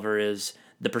say, Oliver, is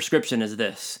the prescription is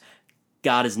this: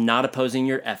 God is not opposing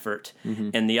your effort.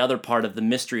 And the other part of the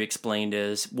mystery explained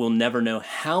is, we'll never know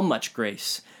how much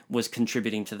grace was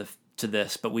contributing to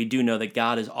this, but we do know that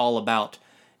God is all about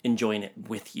enjoying it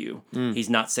with you. He's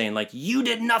not saying, like, you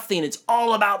did nothing, it's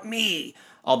all about me.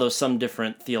 Although some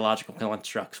different theological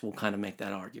constructs will kind of make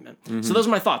that argument. So those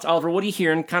are my thoughts. Oliver, what are you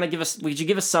hearing? Would you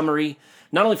give a summary?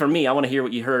 Not only for me, I want to hear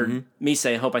what you heard me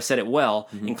say. I hope I said it well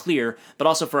and clear, but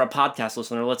also for our podcast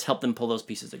listener, let's help them pull those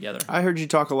pieces together. I heard you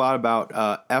talk a lot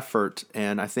about effort,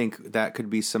 and I think that could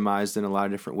be surmised in a lot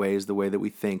of different ways: the way that we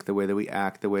think, the way that we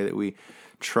act, the way that we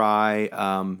try,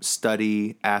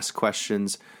 study, ask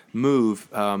questions, move,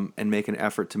 and make an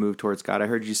effort to move towards God. I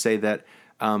heard you say that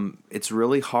it's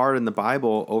really hard in the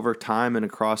Bible over time and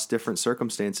across different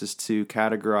circumstances to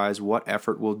categorize what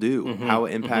effort will do, how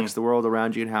it impacts the world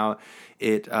around you, and how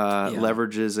it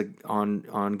leverages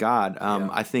on God.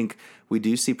 I think we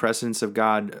do see precedents of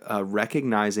God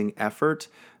recognizing effort.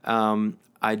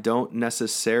 I don't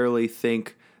necessarily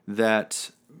think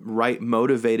that right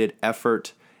motivated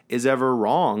effort is ever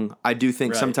wrong. I do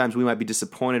think sometimes we might be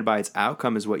disappointed by its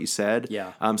outcome, is what you said.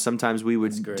 Yeah. Sometimes we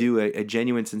would do a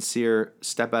genuine, sincere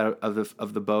step out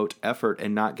of the boat effort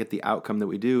and not get the outcome that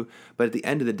we do. But at the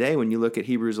end of the day, when you look at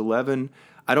Hebrews 11,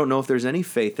 I don't know if there's any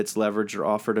faith that's leveraged or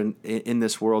offered in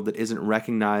this world that isn't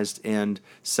recognized and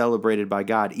celebrated by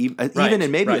God, even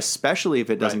and maybe especially if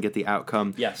it doesn't get the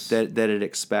outcome that it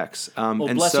expects.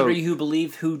 Blessed are you who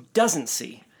believe, who doesn't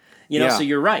see. So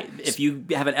you're right. If you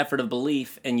have an effort of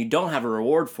belief and you don't have a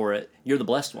reward for it, you're the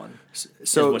blessed one.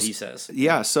 So is what he says.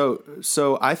 Yeah.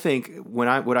 So I think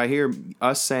what I hear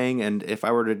us saying, and if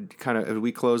I were to kind of, as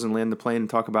we close and land the plane and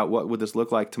talk about what would this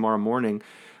look like tomorrow morning,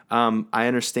 I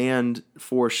understand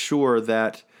for sure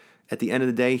that at the end of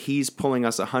the day, he's pulling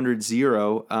us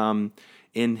 100-0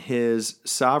 in his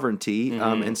sovereignty,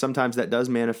 and sometimes that does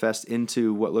manifest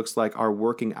into what looks like our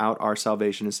working out our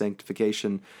salvation and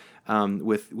sanctification.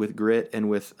 With grit and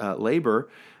with labor.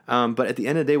 But at the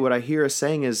end of the day, what I hear us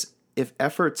saying is, if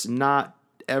effort's not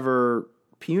ever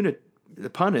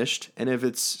punished, and if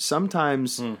it's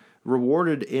sometimes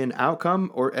rewarded in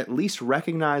outcome, or at least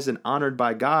recognized and honored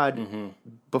by God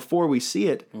before we see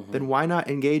it, then why not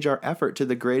engage our effort to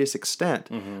the greatest extent?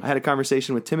 I had a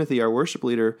conversation with Timothy, our worship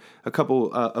leader, a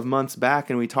couple of months back,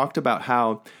 and we talked about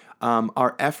how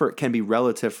our effort can be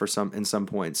relative in some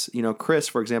points. You know, Chris,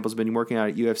 for example, has been working out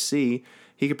at UFC.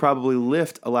 He could probably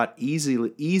lift a lot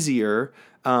easier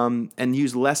and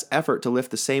use less effort to lift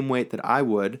the same weight that I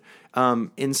would.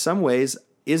 In some ways,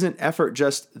 isn't effort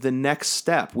just the next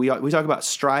step? We talk about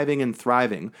striving and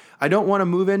thriving. I don't want to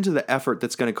move into the effort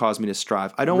that's going to cause me to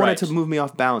strive. I don't want it to move me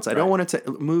off balance. I don't want it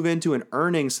to move into an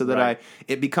earning so that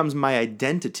it becomes my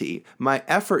identity. My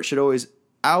effort should always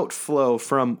outflow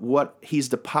from what he's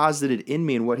deposited in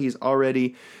me and what he's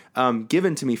already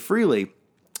given to me freely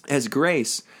as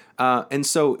grace. And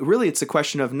so really it's a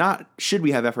question of not should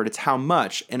we have effort, it's how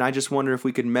much. And I just wonder if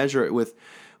we could measure it with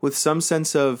some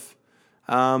sense of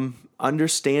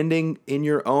understanding in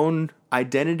your own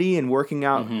identity and working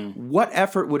out what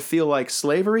effort would feel like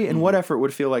slavery and what effort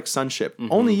would feel like sonship.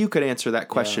 Only you could answer that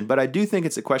question. But I do think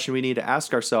it's a question we need to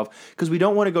ask ourselves, because we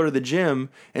don't want to go to the gym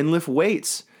and lift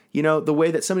weights, you know, the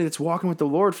way that somebody that's walking with the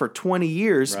Lord for 20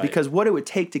 years, because what it would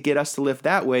take to get us to lift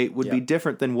that weight would be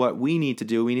different than what we need to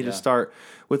do. We need to start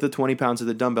with the 20 pounds of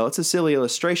the dumbbell. It's a silly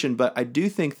illustration, but I do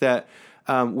think that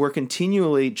we're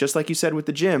continually, just like you said with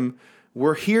the gym,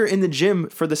 we're here in the gym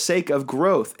for the sake of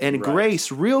growth and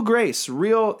grace,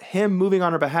 real Him moving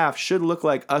on our behalf should look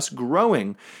like us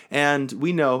growing. And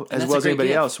we know, as well as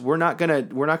anybody else, we're not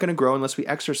gonna grow unless we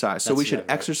exercise. So we should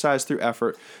exercise through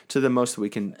effort to the most that we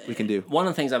can do. One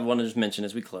of the things I wanted to mention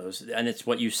as we close, and it's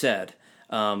what you said.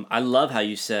 I love how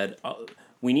you said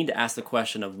we need to ask the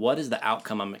question of what is the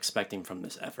outcome I'm expecting from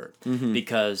this effort,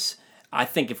 because I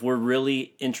think if we're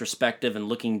really introspective and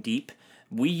looking deep,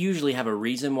 we usually have a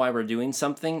reason why we're doing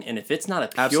something, and if it's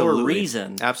not a pure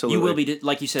reason, you will be,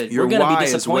 like you said, your we're going to be why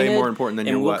disappointed. Is way more important than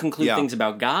your and we'll what. conclude things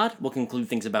about God, we'll conclude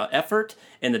things about effort,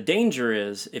 and the danger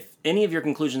is, if any of your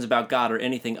conclusions about God are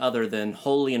anything other than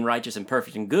holy and righteous and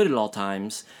perfect and good at all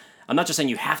times, I'm not just saying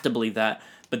you have to believe that,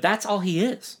 but that's all He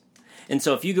is. And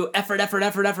so if you go effort,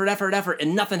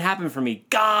 and nothing happened for me,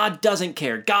 God doesn't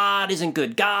care, God isn't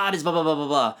good, God is blah, blah, blah, blah,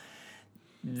 blah,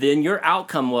 then your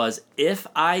outcome was, if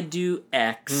I do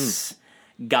X,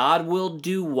 God will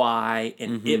do Y,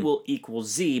 and it will equal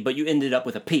Z, but you ended up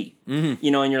with a P. You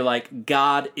know, and you're like,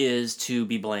 God is to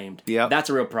be blamed. Yep.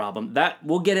 That's a real problem.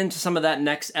 We'll get into some of that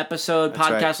next episode. That's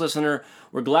Podcast right. Listener,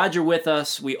 we're glad you're with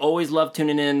us. We always love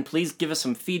tuning in. Please give us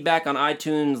some feedback on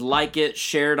iTunes, like it,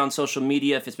 share it on social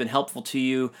media if it's been helpful to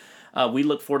you. We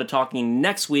look forward to talking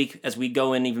next week as we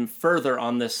go in even further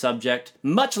on this subject.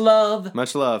 Much love.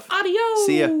 Much love. Adios.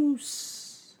 See ya.